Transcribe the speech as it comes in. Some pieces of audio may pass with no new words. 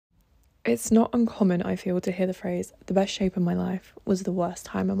It's not uncommon, I feel, to hear the phrase, the best shape of my life was the worst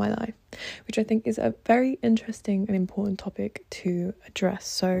time of my life, which I think is a very interesting and important topic to address.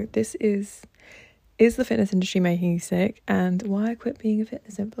 So this is the fitness industry making you sick, and why I quit being a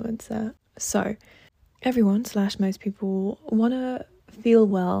fitness influencer? So everyone / most people want to feel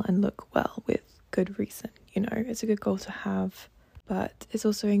well and look well with good reason. You know, it's a good goal to have, but it's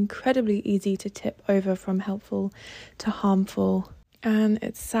also incredibly easy to tip over from helpful to harmful. And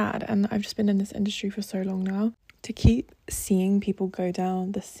it's sad, and I've just been in this industry for so long now, to keep seeing people go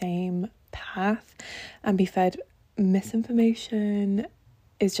down the same path and be fed misinformation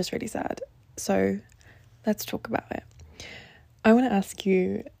is just really sad. So let's talk about it. I want to ask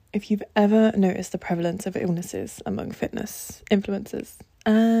you if you've ever noticed the prevalence of illnesses among fitness influencers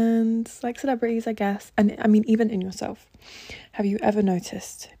and like celebrities, I guess, and I mean even in yourself. Have you ever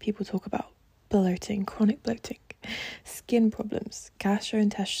noticed people talk about bloating, chronic bloating, skin problems,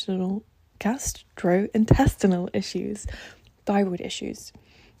 gastrointestinal issues, thyroid issues?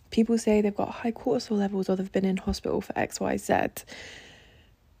 People say they've got high cortisol levels or they've been in hospital for XYZ.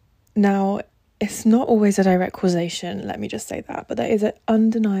 Now, it's not always a direct causation, let me just say that, but there is an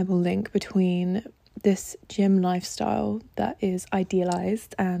undeniable link between this gym lifestyle that is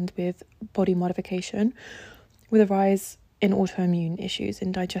idealized and with body modification, with a rise in autoimmune issues,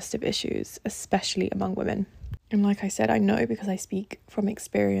 in digestive issues, especially among women. And like I said, I know because I speak from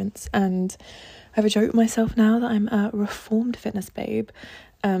experience, and I have a joke with myself now that I'm a reformed fitness babe.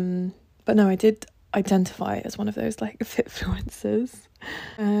 But no, I did identify as one of those like fitfluencers,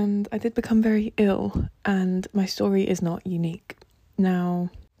 and I did become very ill, and my story is not unique. Now,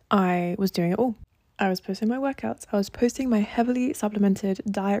 I was doing it all. I was posting my workouts, I was posting my heavily supplemented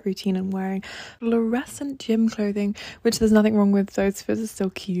diet routine and wearing fluorescent gym clothing, which there's nothing wrong with, those fits are still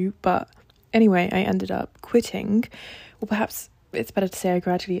cute, but anyway, I ended up quitting. Or perhaps it's better to say I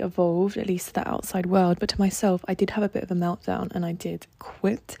gradually evolved, at least to the outside world, but to myself, I did have a bit of a meltdown and I did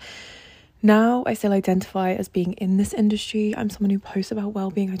quit. Now, I still identify as being in this industry. I'm someone who posts about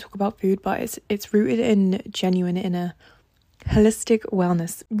well-being, I talk about food, but it's rooted in genuine inner holistic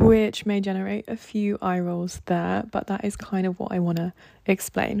wellness, which may generate a few eye rolls there, but that is kind of what I want to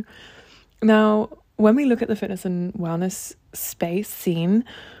explain. Now, when we look at the fitness and wellness scene,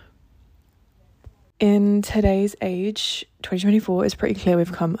 in today's age, 2024, is pretty clear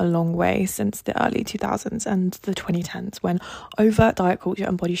we've come a long way since the early 2000s and the 2010s, when overt diet culture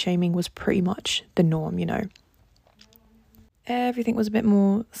and body shaming was pretty much the norm, you know. Everything was a bit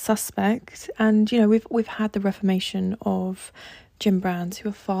more suspect, and you know, we've had the reformation of gym brands who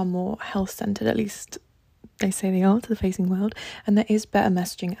are far more health centered, at least they say they are to the facing world, and there is better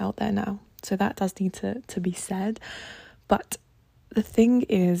messaging out there now, so that does need to be said. But the thing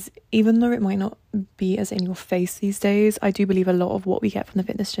is, even though it might not be as in your face these days, I do believe a lot of what we get from the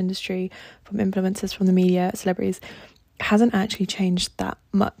fitness industry, from influencers, from the media, celebrities, hasn't actually changed that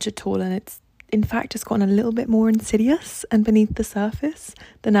much at all, and it's in fact just gotten a little bit more insidious, and beneath the surface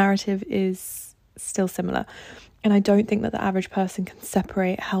the narrative is still similar. And I don't think that the average person can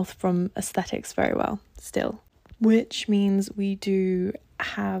separate health from aesthetics very well still, which means we do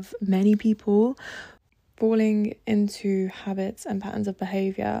have many people falling into habits and patterns of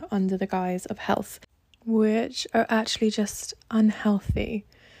behaviour under the guise of health, which are actually just unhealthy.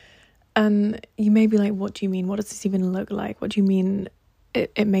 And you may be like, what do you mean? What does this even look like? What do you mean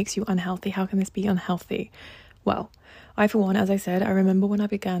it makes you unhealthy? How can this be unhealthy? Well, I, for one, as I said, I remember when I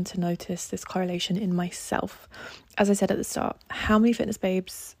began to notice this correlation in myself. As I said at the start, how many fitness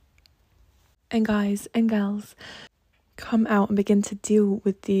babes and guys and gals come out and begin to deal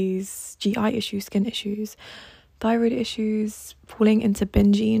with these GI issues, skin issues, thyroid issues, falling into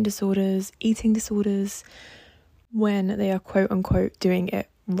binge eating disorders, eating disorders, when they are quote unquote doing it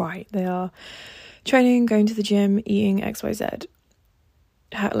right. They are training, going to the gym, eating XYZ.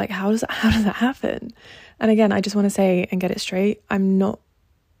 How does that happen? And again, I just want to say and get it straight, I'm not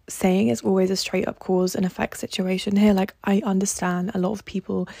saying it's always a straight up cause and effect situation here. Like, I understand a lot of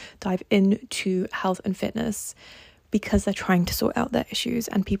people dive into health and fitness because they're trying to sort out their issues,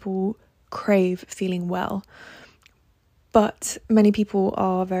 and people crave feeling well. But many people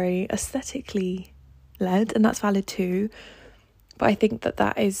are very aesthetically led, and that's valid too. But I think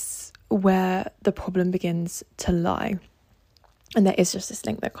that is where the problem begins to lie. And there is just this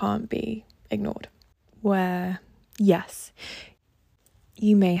link that can't be ignored, where, yes,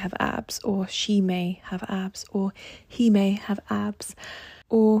 you may have abs, or she may have abs, or he may have abs,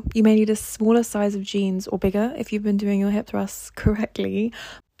 or you may need a smaller size of jeans or bigger if you've been doing your hip thrusts correctly.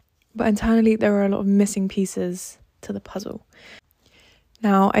 But internally, there are a lot of missing pieces to the puzzle.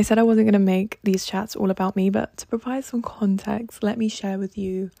 Now, I said I wasn't going to make these chats all about me, but to provide some context, let me share with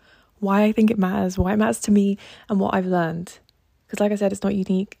you why I think it matters, why it matters to me, and what I've learned. Because like I said, it's not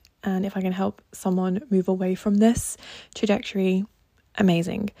unique, and if I can help someone move away from this trajectory,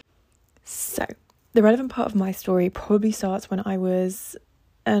 amazing. So the relevant part of my story probably starts when I was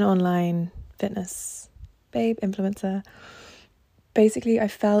an online fitness babe, influencer. Basically, I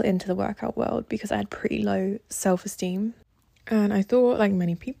fell into the workout world because I had pretty low self-esteem, and I thought, like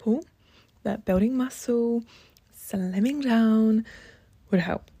many people, that building muscle, slimming down would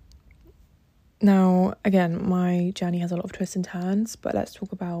help. Now, again, my journey has a lot of twists and turns, but let's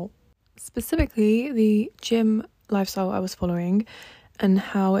talk about specifically the gym lifestyle I was following and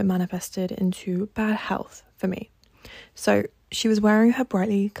how it manifested into bad health for me. So she was wearing her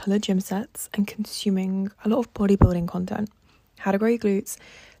brightly coloured gym sets and consuming a lot of bodybuilding content. How to grow your glutes,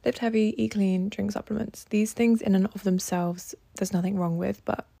 lift heavy, eat clean, drink supplements. These things in and of themselves, there's nothing wrong with,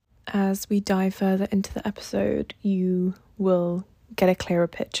 but as we dive further into the episode, you will get a clearer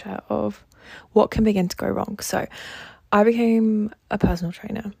picture of what can begin to go wrong. So I became a personal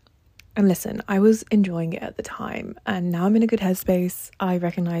trainer. And listen, I was enjoying it at the time, and now I'm in a good headspace. I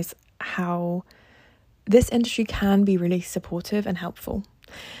recognise how this industry can be really supportive and helpful,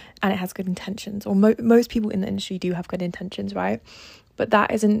 and it has good intentions, or most people in the industry do have good intentions, right? But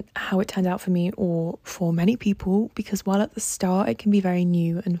that isn't how it turned out for me or for many people, because while at the start it can be very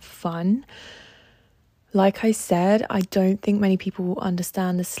new and fun, like I said, I don't think many people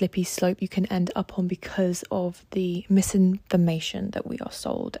understand the slippery slope you can end up on because of the misinformation that we are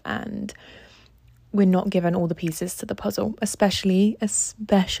sold, and we're not given all the pieces to the puzzle, especially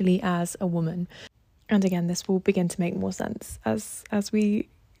as a woman. And again, this will begin to make more sense as we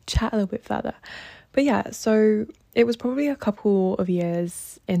chat a little bit further. But yeah, so it was probably a couple of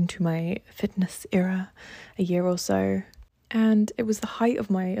years into my fitness era, a year or so, and it was the height of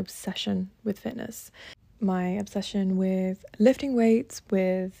my obsession with fitness. My obsession with lifting weights,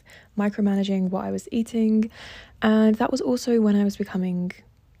 with micromanaging what I was eating, and that was also when I was becoming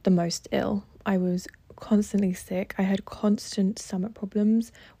the most ill. I was constantly sick. I had constant stomach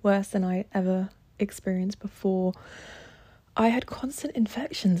problems, worse than I ever experienced before. I had constant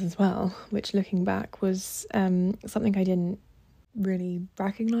infections as well, which looking back was something I didn't really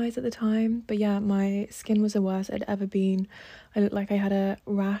recognize at the time. But yeah, my skin was the worst it had ever been. I looked like I had a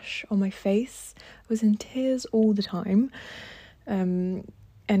rash on my face. I was in tears all the time.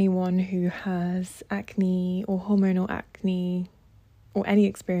 Anyone who has acne or hormonal acne or any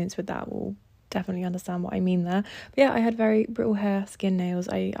experience with that will definitely understand what I mean there. But yeah, I had very brittle hair, skin, nails.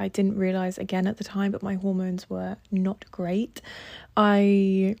 I didn't realize again at the time, but my hormones were not great.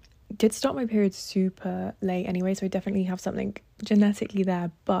 I did start my period super late anyway, so I definitely have something genetically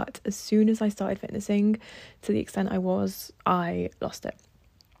there, but as soon as I started fitnessing to the extent I lost it.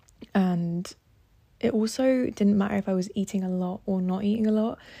 And it also didn't matter if I was eating a lot or not eating a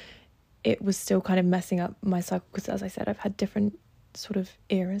lot, it was still kind of messing up my cycle, because as I said, I've had different sort of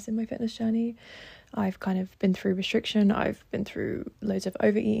eras in my fitness journey. I've kind of been through restriction, I've been through loads of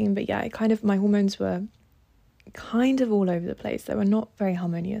overeating, but yeah, my hormones were kind of all over the place. They were not very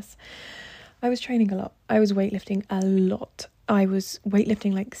harmonious. I was training a lot. I was weightlifting a lot. I was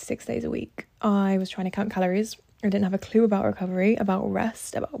weightlifting like 6 days a week. I was trying to count calories. I didn't have a clue about recovery, about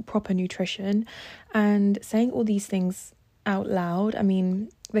rest, about proper nutrition. And saying all these things out loud, I mean,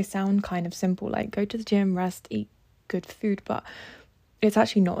 they sound kind of simple, like go to the gym, rest, eat good food, but it's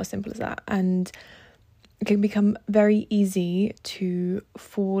actually not as simple as that. And it can become very easy to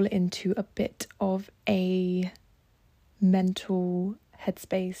fall into a bit of a mental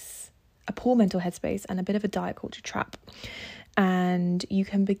headspace, a poor mental headspace, and a bit of a diet culture trap. And you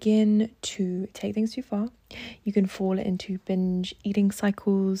can begin to take things too far. You can fall into binge eating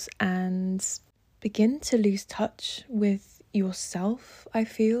cycles and begin to lose touch with yourself, I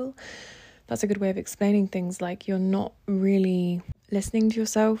feel. That's a good way of explaining things. Like, you're not really listening to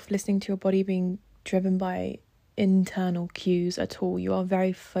yourself, listening to your body, being driven by internal cues at all. You are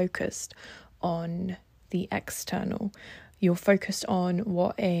very focused on the external. You're focused on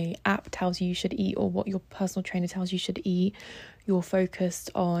what a app tells you should eat, or what your personal trainer tells you should eat. You're focused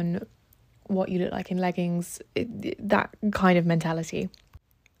on what you look like in leggings, that kind of mentality.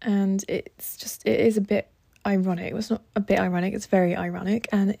 And it is a bit ironic. It's not a bit ironic, it's very ironic,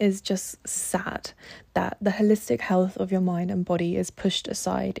 and it is just sad that the holistic health of your mind and body is pushed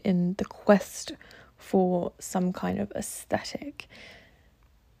aside in the quest for some kind of aesthetic,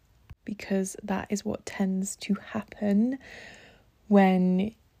 because that is what tends to happen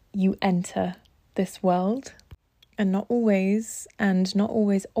when you enter this world. And not always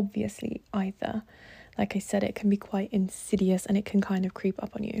obviously either. Like I said, it can be quite insidious, and it can kind of creep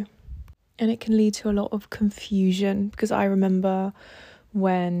up on you. And it can lead to a lot of confusion, because I remember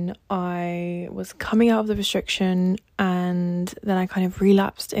when I was coming out of the restriction, and then I kind of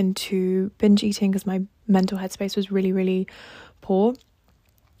relapsed into binge eating because my mental headspace was really, really poor.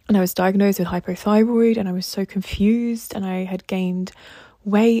 And I was diagnosed with hypothyroid, and I was so confused, and I had gained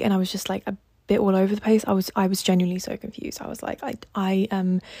weight, and I was just like a bit all over the place. I was genuinely so confused. I was like, I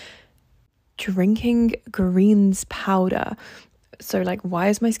am drinking greens powder, so like, why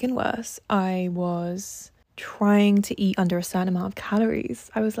is my skin worse? I was trying to eat under a certain amount of calories.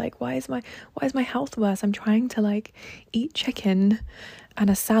 I was like, why is my health worse? I'm trying to like eat chicken and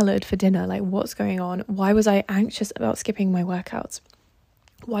a salad for dinner. Like, what's going on? Why was I anxious about skipping my workouts?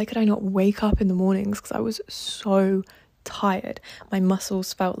 Why could I not wake up in the mornings? Because I was so tired. My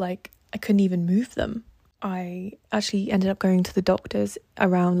muscles felt like I couldn't even move them. I actually ended up going to the doctors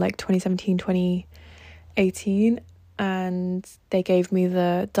around like 2017, 2018, and they gave me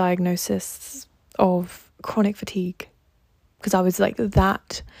the diagnosis of chronic fatigue because I was like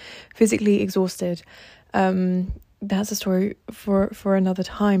that physically exhausted. That's a story for another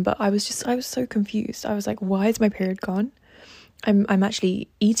time, but I was so confused. I was like, why is my period gone? I'm actually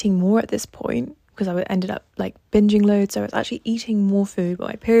eating more at this point because I ended up like binging loads, so I was actually eating more food, but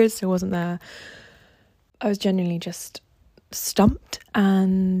my period still wasn't there. I was genuinely just stumped,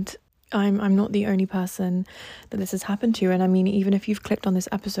 and I'm not the only person that this has happened to. And I mean, even if you've clicked on this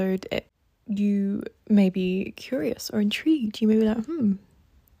episode, you may be curious or intrigued. You may be like,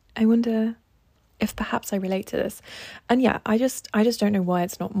 I wonder if perhaps I relate to this. And yeah, I just don't know why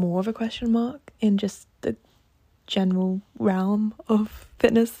it's not more of a question mark in just the general realm of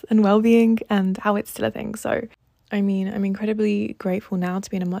fitness and well-being, and how it's still a thing. So I mean, I'm incredibly grateful now to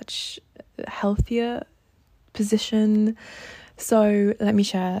be in a much healthier position. So let me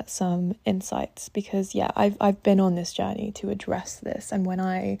share some insights, because yeah, I've been on this journey to address this, and when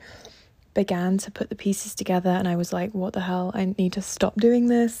I began to put the pieces together and I was like, what the hell, I need to stop doing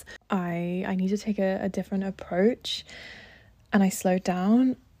this, I need to take a different approach, and I slowed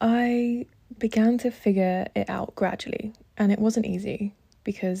down, I began to figure it out gradually. And it wasn't easy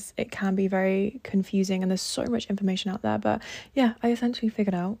because it can be very confusing and there's so much information out there, but yeah, I essentially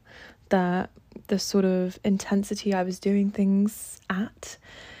figured out that the sort of intensity I was doing things at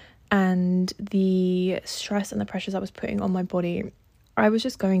and the stress and the pressures I was putting on my body, I was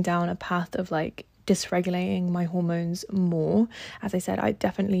just going down a path of like dysregulating my hormones more. As I said, I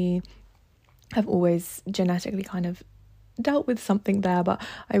definitely have always genetically kind of dealt with something there, but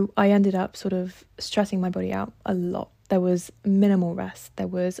I ended up sort of stressing my body out a lot. There was minimal rest. There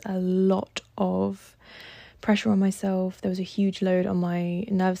was a lot of pressure on myself. There was a huge load on my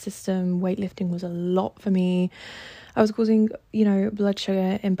nervous system. Weightlifting was a lot for me. I was causing, blood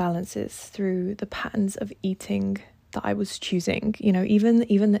sugar imbalances through the patterns of eating that I was choosing. Even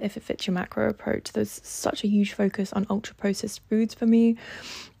the if it fits your macro approach, there's such a huge focus on ultra processed foods for me,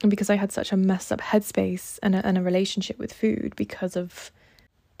 and because I had such a messed up headspace and a relationship with food because of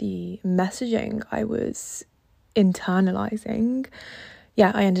the messaging I was internalizing,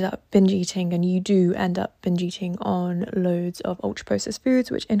 I ended up binge eating. And you do end up binge eating on loads of ultra processed foods,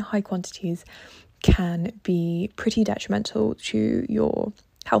 which in high quantities can be pretty detrimental to your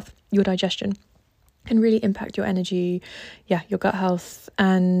health, your digestion, and really impact your energy, your gut health.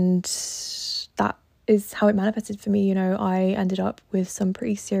 And that is how it manifested for me. I ended up with some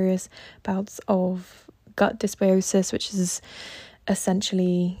pretty serious bouts of gut dysbiosis, which is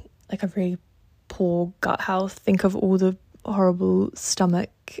essentially like a really poor gut health. Think of all the horrible stomach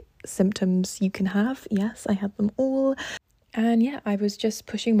symptoms you can have. Yes, I had them all. And I was just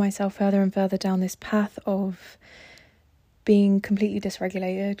pushing myself further and further down this path of being completely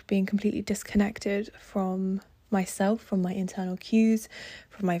dysregulated, being completely disconnected from myself, from my internal cues,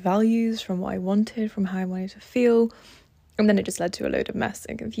 from my values, from what I wanted, from how I wanted to feel. And then it just led to a load of mess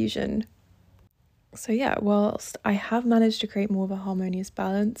and confusion. So whilst I have managed to create more of a harmonious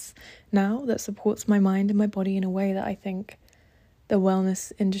balance now that supports my mind and my body in a way that I think the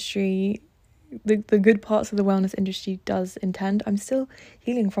wellness industry, the good parts of the wellness industry does intend, I'm still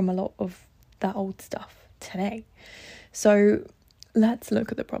healing from a lot of that old stuff today. So let's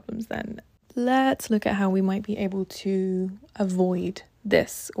look at the problems then. Let's look at how we might be able to avoid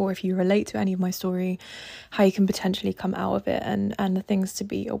this, or if you relate to any of my story, how you can potentially come out of it, and the things to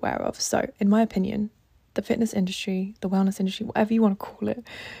be aware of. So in my opinion, the fitness industry, the wellness industry, whatever you want to call it,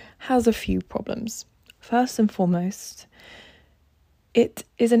 has a few problems. First and foremost, it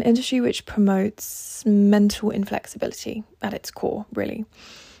is an industry which promotes mental inflexibility at its core, really.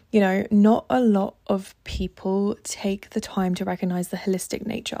 Not a lot of people take the time to recognize the holistic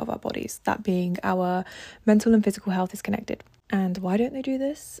nature of our bodies, that being our mental and physical health is connected. And why don't they do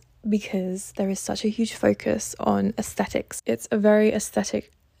this? because there is such a huge focus on aesthetics. It's a very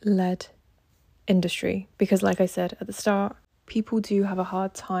aesthetic-led industry because, like I said at the start, people do have a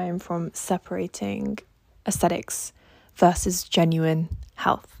hard time from separating aesthetics versus genuine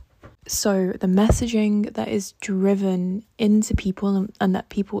health. So the messaging that is driven into people and that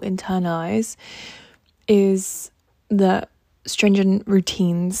people internalize is that stringent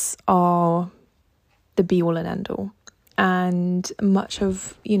routines are the be all and end all. And much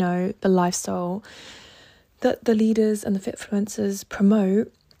of, the lifestyle that the leaders and the fitfluencers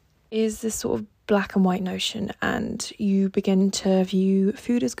promote is this sort of black and white notion, and you begin to view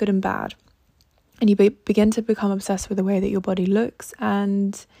food as good and bad. And you begin to become obsessed with the way that your body looks,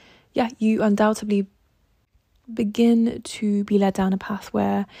 and you undoubtedly begin to be led down a path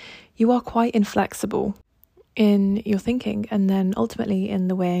where you are quite inflexible in your thinking and then ultimately in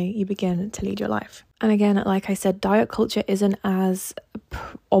the way you begin to lead your life. And again, like I said, diet culture isn't as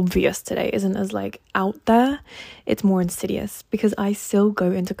obvious today, isn't as out there. It's more insidious because I still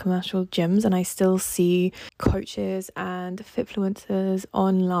go into commercial gyms and I still see coaches and fitfluencers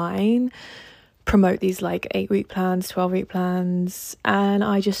online promote these 8-week plans, 12-week plans, and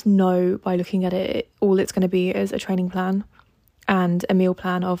I just know by looking at it, all it's going to be is a training plan and a meal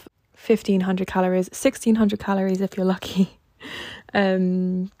plan of 1,500 calories, 1,600 calories if you're lucky.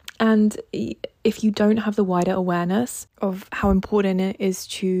 And if you don't have the wider awareness of how important it is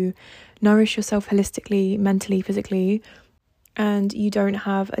to nourish yourself holistically, mentally, physically, and you don't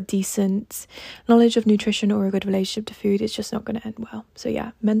have a decent knowledge of nutrition or a good relationship to food, it's just not going to end well.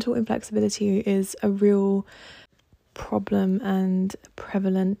 So mental inflexibility is a real problem and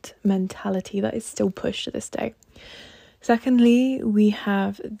prevalent mentality that is still pushed to this day. Secondly, we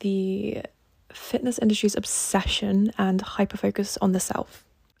have the fitness industry's obsession and hyper-focus on the self.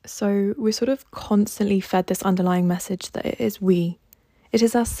 So we're sort of constantly fed this underlying message that it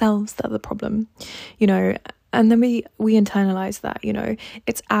is ourselves that are the problem, and then we internalize that,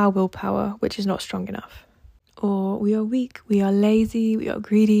 it's our willpower which is not strong enough. Or we are weak, we are lazy, we are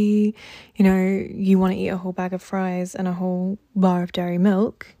greedy, you want to eat a whole bag of fries and a whole bar of dairy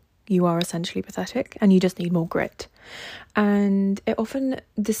milk. You are essentially pathetic and you just need more grit. And it often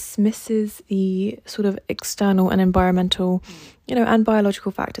dismisses the sort of external and environmental, and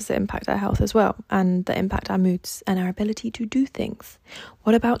biological factors that impact our health as well, and that impact our moods and our ability to do things.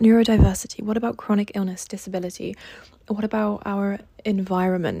 What about neurodiversity? What about chronic illness, disability? What about our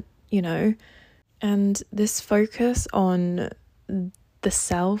environment, And this focus on the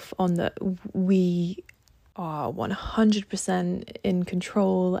self, on that we are 100% in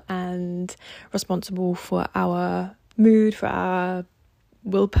control and responsible for our mood, for our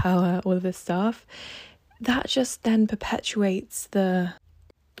willpower, all of this stuff, that just then perpetuates the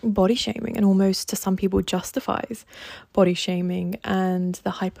body shaming and almost to some people justifies body shaming and the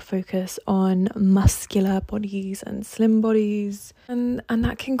hyper focus on muscular bodies and slim bodies, and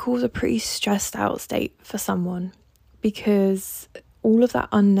that can cause a pretty stressed out state for someone, because all of that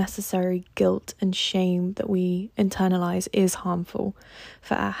unnecessary guilt and shame that we internalize is harmful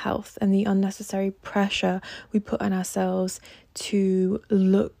for our health, and the unnecessary pressure we put on ourselves to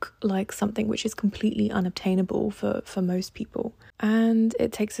look like something which is completely unobtainable for most people. And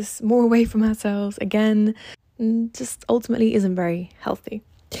it takes us more away from ourselves, again, and just ultimately isn't very healthy.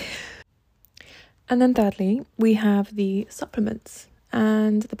 And then thirdly, we have the supplements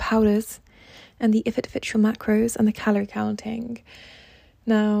and the powders and the if it fits your macros and the calorie counting.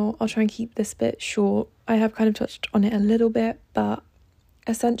 Now, I'll try and keep this bit short. I have kind of touched on it a little bit, but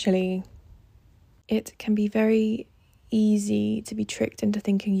essentially it can be very easy to be tricked into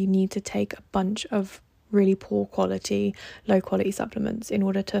thinking you need to take a bunch of really poor quality, low quality supplements in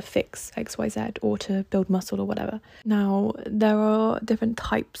order to fix XYZ or to build muscle or whatever. Now, there are different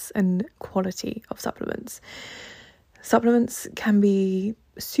types and quality of supplements. Supplements can be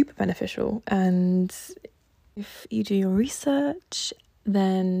super beneficial, and if you do your research,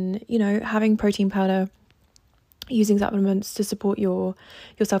 then, you know, having protein powder, using supplements to support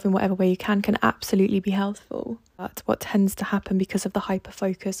yourself in whatever way you can absolutely be healthful. But what tends to happen because of the hyper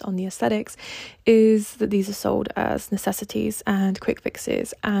focus on the aesthetics is that these are sold as necessities and quick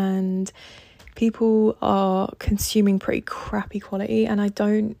fixes, and people are consuming pretty crappy quality. And I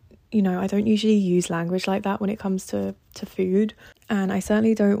don't usually use language like that when it comes to food, and I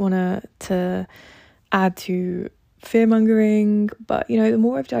certainly don't want to add to fear-mongering, but you know, the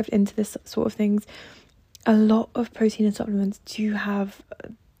more I've dived into this sort of things, a lot of protein and supplements do have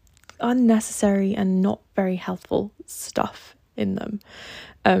unnecessary and not very healthful stuff in them.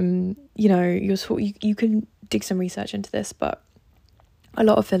 You know, you can dig some research into this, but a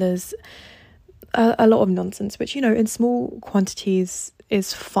lot of fillers a lot of nonsense, which, you know, in small quantities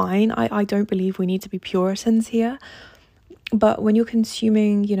is fine. I don't believe we need to be Puritans here. But when you're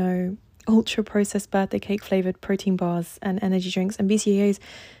consuming, you know, ultra processed birthday cake flavoured protein bars and energy drinks and BCAAs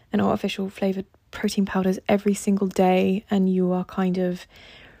and artificial flavoured protein powders every single day, and you are kind of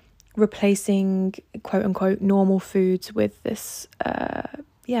replacing quote unquote normal foods with this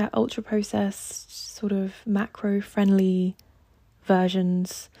ultra processed sort of macro friendly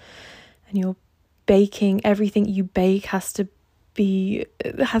versions, and you're baking, everything you bake has to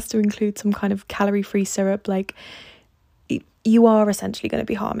include some kind of calorie free syrup, like you are essentially going to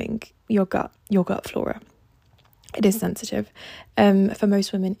be harming your gut flora. It is sensitive. For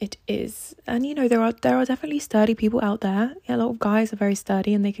most women it is. And you know, there are definitely sturdy people out there. Yeah, a lot of guys are very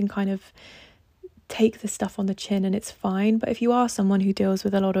sturdy and they can kind of take this stuff on the chin and it's fine. But if you are someone who deals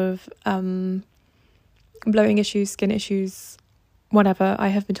with a lot of bloating issues, skin issues, whatever I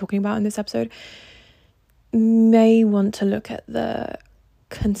have been talking about in this episode, may want to look at the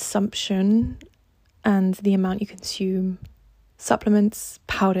consumption and the amount you consume, supplements,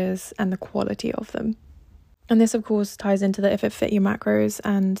 powders, and the quality of them. And this, of course, ties into the if it fit your macros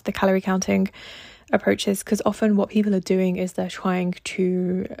and the calorie counting approaches, because often what people are doing is they're trying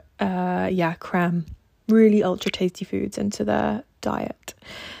to cram really ultra tasty foods into their diet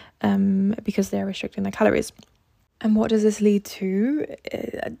because they're restricting their calories. And what does this lead to?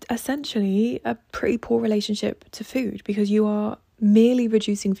 Essentially a pretty poor relationship to food, because you are merely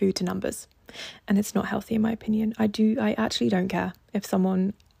reducing food to numbers, and it's not healthy in my opinion. I actually don't care if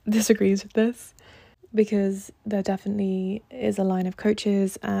someone disagrees with this, because there definitely is a line of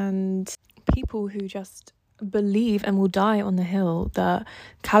coaches and people who just believe and will die on the hill that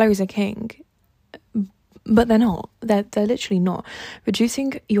calories are king, but they're not. They're literally not.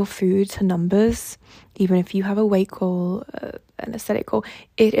 Reducing your food to numbers, even if you have a weight goal, an aesthetic goal,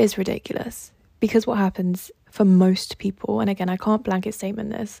 it is ridiculous. Because what happens for most people, and again, I can't blanket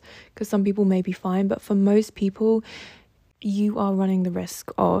statement this because some people may be fine, but for most people, you are running the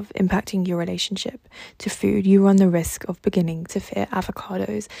risk of impacting your relationship to food. You run the risk of beginning to fear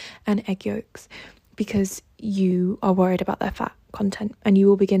avocados and egg yolks because you are worried about their fat content, and you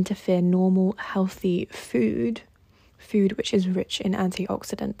will begin to fear normal, healthy food which is rich in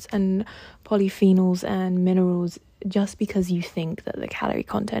antioxidants and polyphenols and minerals, just because you think that the calorie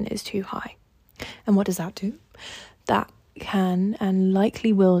content is too high. And what does that do? That can and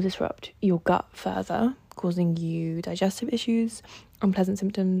likely will disrupt your gut further, causing you digestive issues, unpleasant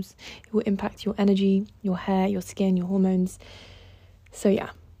symptoms. It will impact your energy, your hair, your skin, your hormones. So yeah,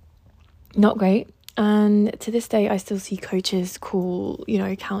 not great. And to this day, I still see coaches call, you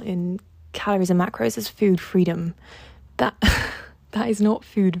know, counting calories and macros as food freedom. That is not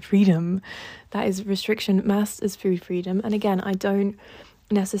food freedom. That is restriction masked as food freedom. And again, I don't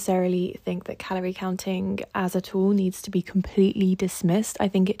necessarily think that calorie counting as a tool needs to be completely dismissed. I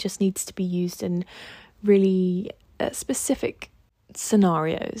think it just needs to be used in really specific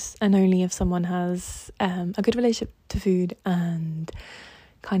scenarios, and only if someone has a good relationship to food and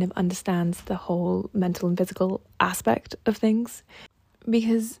kind of understands the whole mental and physical aspect of things.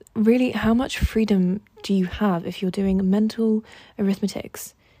 Because really, how much freedom do you have if you're doing mental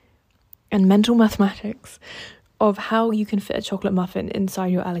arithmetics and mental mathematics of how you can fit a chocolate muffin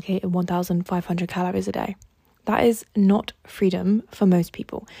inside your allocated 1,500 calories a day? That is not freedom for most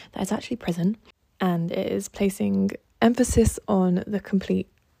people. That is actually prison, and it is placing emphasis on the complete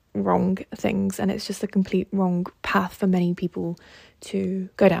wrong things, and it's just a complete wrong path for many people to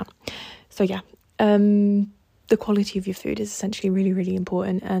go down. So yeah, the quality of your food is essentially really, really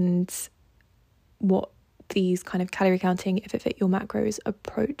important, and what these kind of calorie counting, if it fit your macros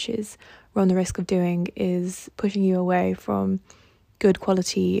approaches run the risk of doing is pushing you away from good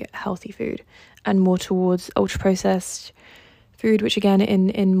quality, healthy food and more towards ultra processed food, which again,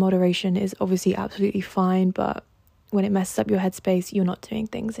 in moderation is obviously absolutely fine, but when it messes up your headspace, you're not doing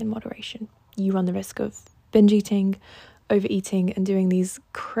things in moderation. You run the risk of binge eating, overeating, and doing these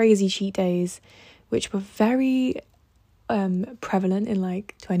crazy cheat days, which were very prevalent in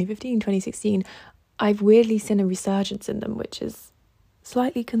like 2015, 2016. I've weirdly seen a resurgence in them, which is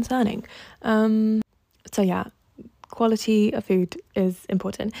slightly concerning. So yeah, quality of food is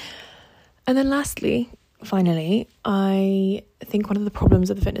important. And then lastly, finally, I think one of the problems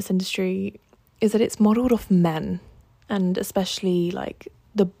of the fitness industry is that it's modelled off men, and especially like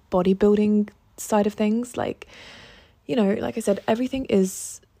the bodybuilding side of things. Like, you know, like I said, everything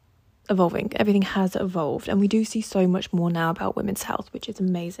is evolving. Everything has evolved, and we do see so much more now about women's health, which is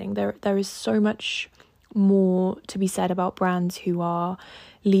amazing. There is so much more to be said about brands who are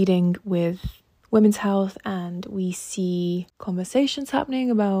leading with women's health, and we see conversations happening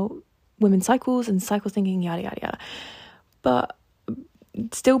about women's cycles and cycle thinking, yada yada yada. But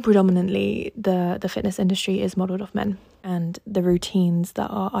still predominantly the fitness industry is modeled off men, and the routines that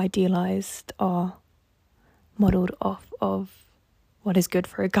are idealized are modeled off of what is good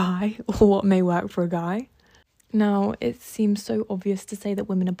for a guy or what may work for a guy. Now, it seems so obvious to say that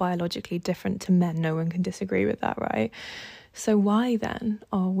women are biologically different to men. No one can disagree with that, right? So why then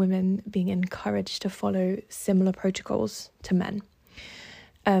are women being encouraged to follow similar protocols to men?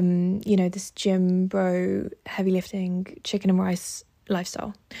 This gym bro, heavy lifting, chicken and rice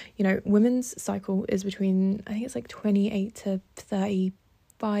lifestyle. Women's cycle is between, I think it's like 28 to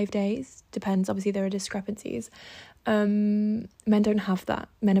 35 days. Depends. Obviously, there are discrepancies. Men don't have that.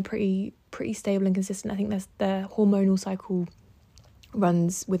 Men are pretty stable and consistent. I think their hormonal cycle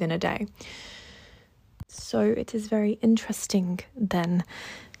runs within a day. So it is very interesting then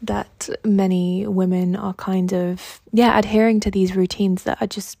that many women are kind of adhering to these routines that are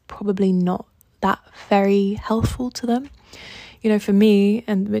just probably not that very helpful to them. For me,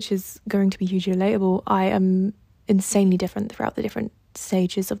 and which is going to be hugely relatable, I am insanely different throughout the different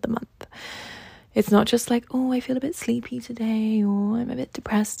stages of the month. It's not just like, oh, I feel a bit sleepy today, or I'm a bit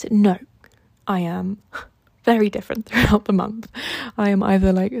depressed. No, I am very different throughout the month. I am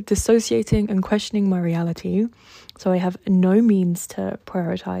either like dissociating and questioning my reality, so I have no means to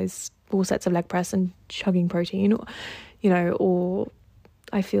prioritize 4 sets of leg press and chugging protein, or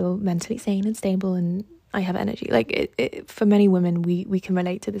I feel mentally sane and stable and I have energy. Like it for many women, we can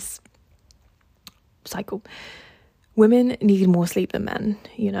relate to this cycle. Women need more sleep than men.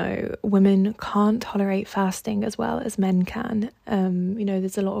 Women can't tolerate fasting as well as men can.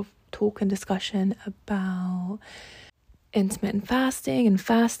 There's a lot of talk and discussion about intermittent fasting,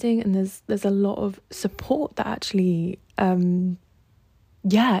 and there's a lot of support that actually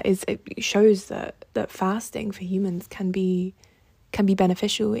it shows that fasting for humans can be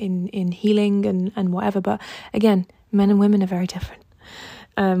beneficial in healing and whatever. But again, men and women are very different.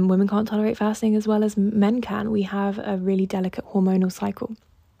 Women can't tolerate fasting as well as men can. We have a really delicate hormonal cycle.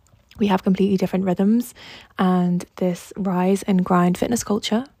 We have completely different rhythms, and this rise and grind fitness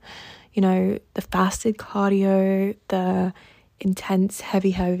culture, the fasted cardio, the intense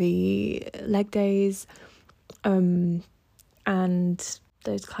heavy leg days, and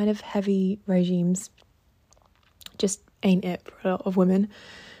those kind of heavy regimes just ain't it for a lot of women.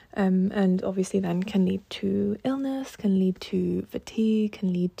 And obviously then can lead to illness, can lead to fatigue,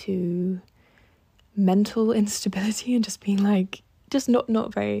 can lead to mental instability and just being like, just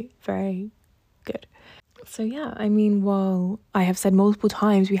not very, very good. So while I have said multiple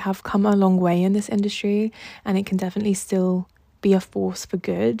times we have come a long way in this industry and it can definitely still be a force for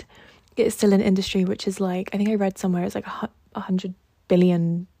good, it's still an industry which is like, I think I read somewhere it's like $100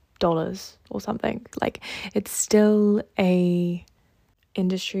 billion or something. Like, it's still a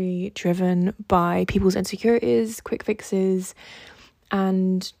industry driven by people's insecurities, quick fixes,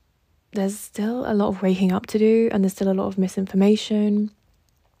 and there's still a lot of waking up to do, and there's still a lot of misinformation,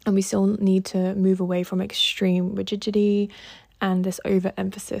 and we still need to move away from extreme rigidity and this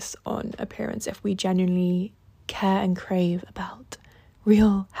overemphasis on appearance if we genuinely care and crave about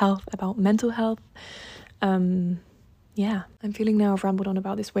real health, about mental health. I'm feeling now I've rambled on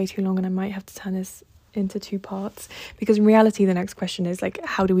about this way too long, and I might have to turn this into 2 parts, because in reality the next question is like,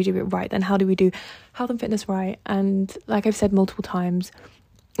 how do we do it right? Then how do we do health and fitness right? And like I've said multiple times,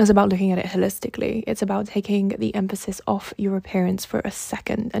 it's about looking at it holistically. It's about taking the emphasis off your appearance for a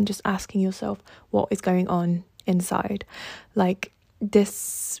second and just asking yourself what is going on inside. Like,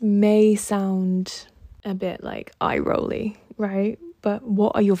 this may sound a bit like eye-rolly, right? But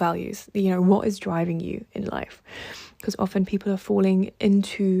what are your values? What is driving you in life? Because often people are falling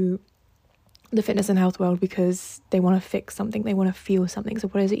into the fitness and health world because they want to fix something, they want to feel something. So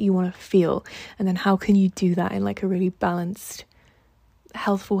what is it you want to feel? And then how can you do that in like a really balanced,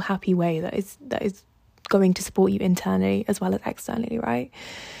 healthful, happy way that is going to support you internally as well as externally, right?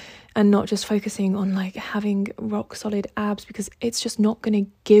 And not just focusing on like having rock solid abs, because it's just not going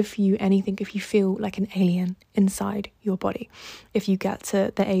to give you anything if you feel like an alien inside your body. If you get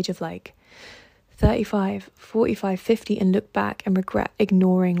to the age of like 35, 45, 50 and look back and regret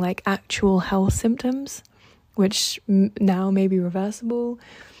ignoring like actual health symptoms, which now may be reversible.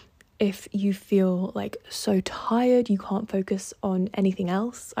 If you feel like so tired, you can't focus on anything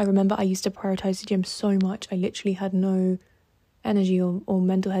else. I remember I used to prioritize the gym so much, I literally had no energy or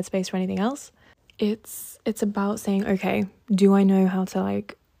mental headspace for anything else. It's about saying, okay, do I know how to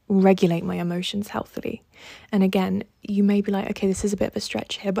like regulate my emotions healthily? And again, you may be like, okay, this is a bit of a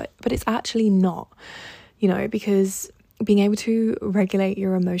stretch here, but it's actually not, because being able to regulate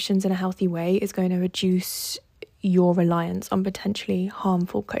your emotions in a healthy way is going to reduce your reliance on potentially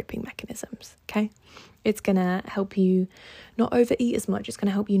harmful coping mechanisms, okay? It's going to help you not overeat as much. It's going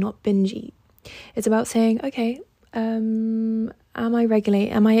to help you not binge eat. It's about saying, okay, am I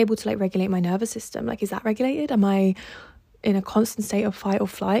able to regulate my nervous system? Is that regulated? Am I in a constant state of fight or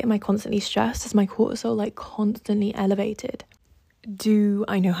flight? Am I constantly stressed? Is my cortisol constantly elevated? Do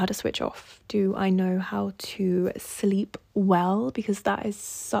I know how to switch off? Do I know how to sleep well? Because that is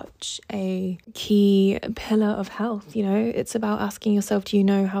such a key pillar of health, It's about asking yourself, do you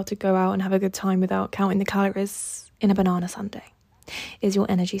know how to go out and have a good time without counting the calories in a banana sundae? Is your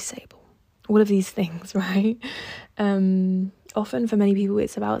energy stable? All of these things, right? Often for many people,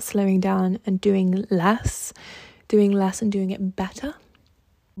 it's about slowing down and doing less and doing it better,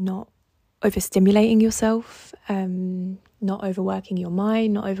 not overstimulating yourself, not overworking your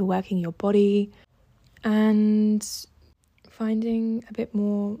mind, not overworking your body, and finding a bit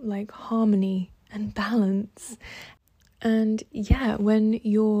more harmony and balance. And yeah, when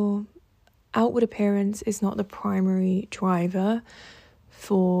your outward appearance is not the primary driver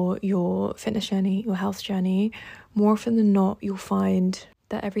for your fitness journey, your health journey, more often than not, you'll find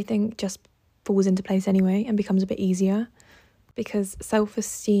that everything just falls into place anyway and becomes a bit easier, because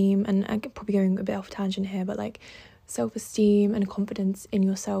self-esteem, and I'm probably going a bit off tangent here, but self-esteem and confidence in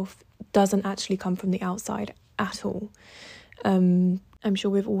yourself doesn't actually come from the outside at all. I'm sure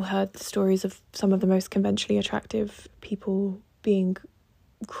we've all heard the stories of some of the most conventionally attractive people being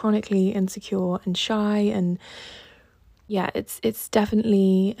chronically insecure and shy, and yeah, it's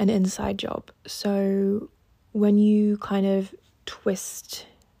definitely an inside job. So when you kind of twist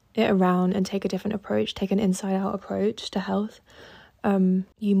it around and take a different approach, take an inside out approach to health,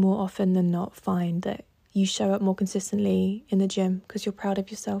 you more often than not find that you show up more consistently in the gym because you're proud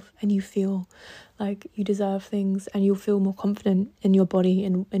of yourself and you feel like you deserve things, and you'll feel more confident in your body,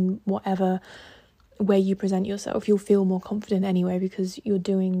 in whatever way you present yourself. You'll feel more confident anyway because you're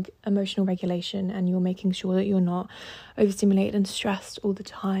doing emotional regulation and you're making sure that you're not overstimulated and stressed all the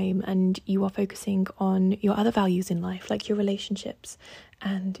time, and you are focusing on your other values in life, like your relationships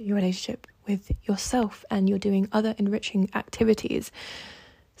and your relationship with yourself, and you're doing other enriching activities.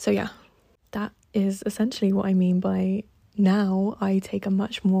 So yeah, that is essentially what I mean by now I take a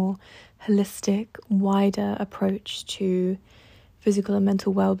much more holistic, wider approach to physical and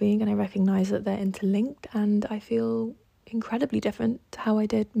mental well-being, and I recognize that they're interlinked, and I feel incredibly different to how I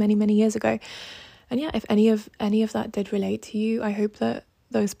did many, many years ago. And yeah, if any of that did relate to you, I hope that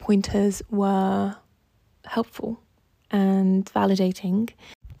those pointers were helpful and validating.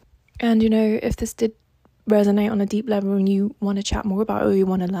 And if this did resonate on a deep level and you want to chat more about it, or you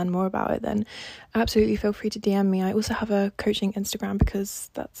want to learn more about it, then absolutely feel free to DM me. I also have a coaching Instagram because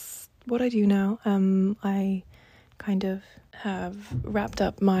that's what I do now. I kind of have wrapped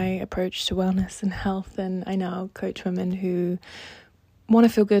up my approach to wellness and health, and I now coach women who want to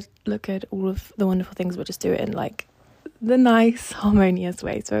feel good, look good, all of the wonderful things, but just do it in the nice, harmonious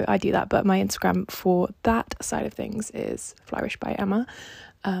way. So I do that, but my Instagram for that side of things is Flourish by Emma,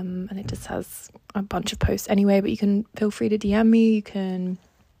 and it just has a bunch of posts anyway, but you can feel free to DM me, you can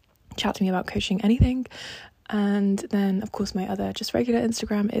chat to me about coaching, anything. And then of course my other just regular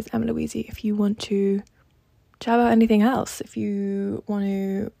Instagram is Emma Louise if you want to chat about anything else, if you want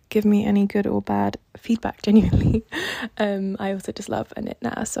to give me any good or bad feedback, genuinely. I also just love a knit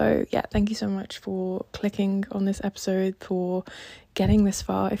now. So yeah, thank you so much for clicking on this episode, for getting this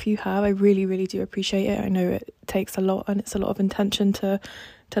far. If you have, I really, really do appreciate it. I know it takes a lot, and it's a lot of intention to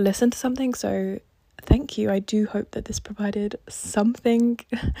listen to something, so thank you. I do hope that this provided something.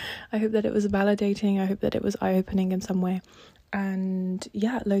 I hope that it was validating. I hope that it was eye-opening in some way. And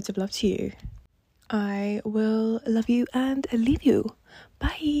yeah, loads of love to you. I will love you and leave you.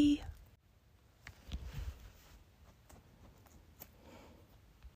 Bye.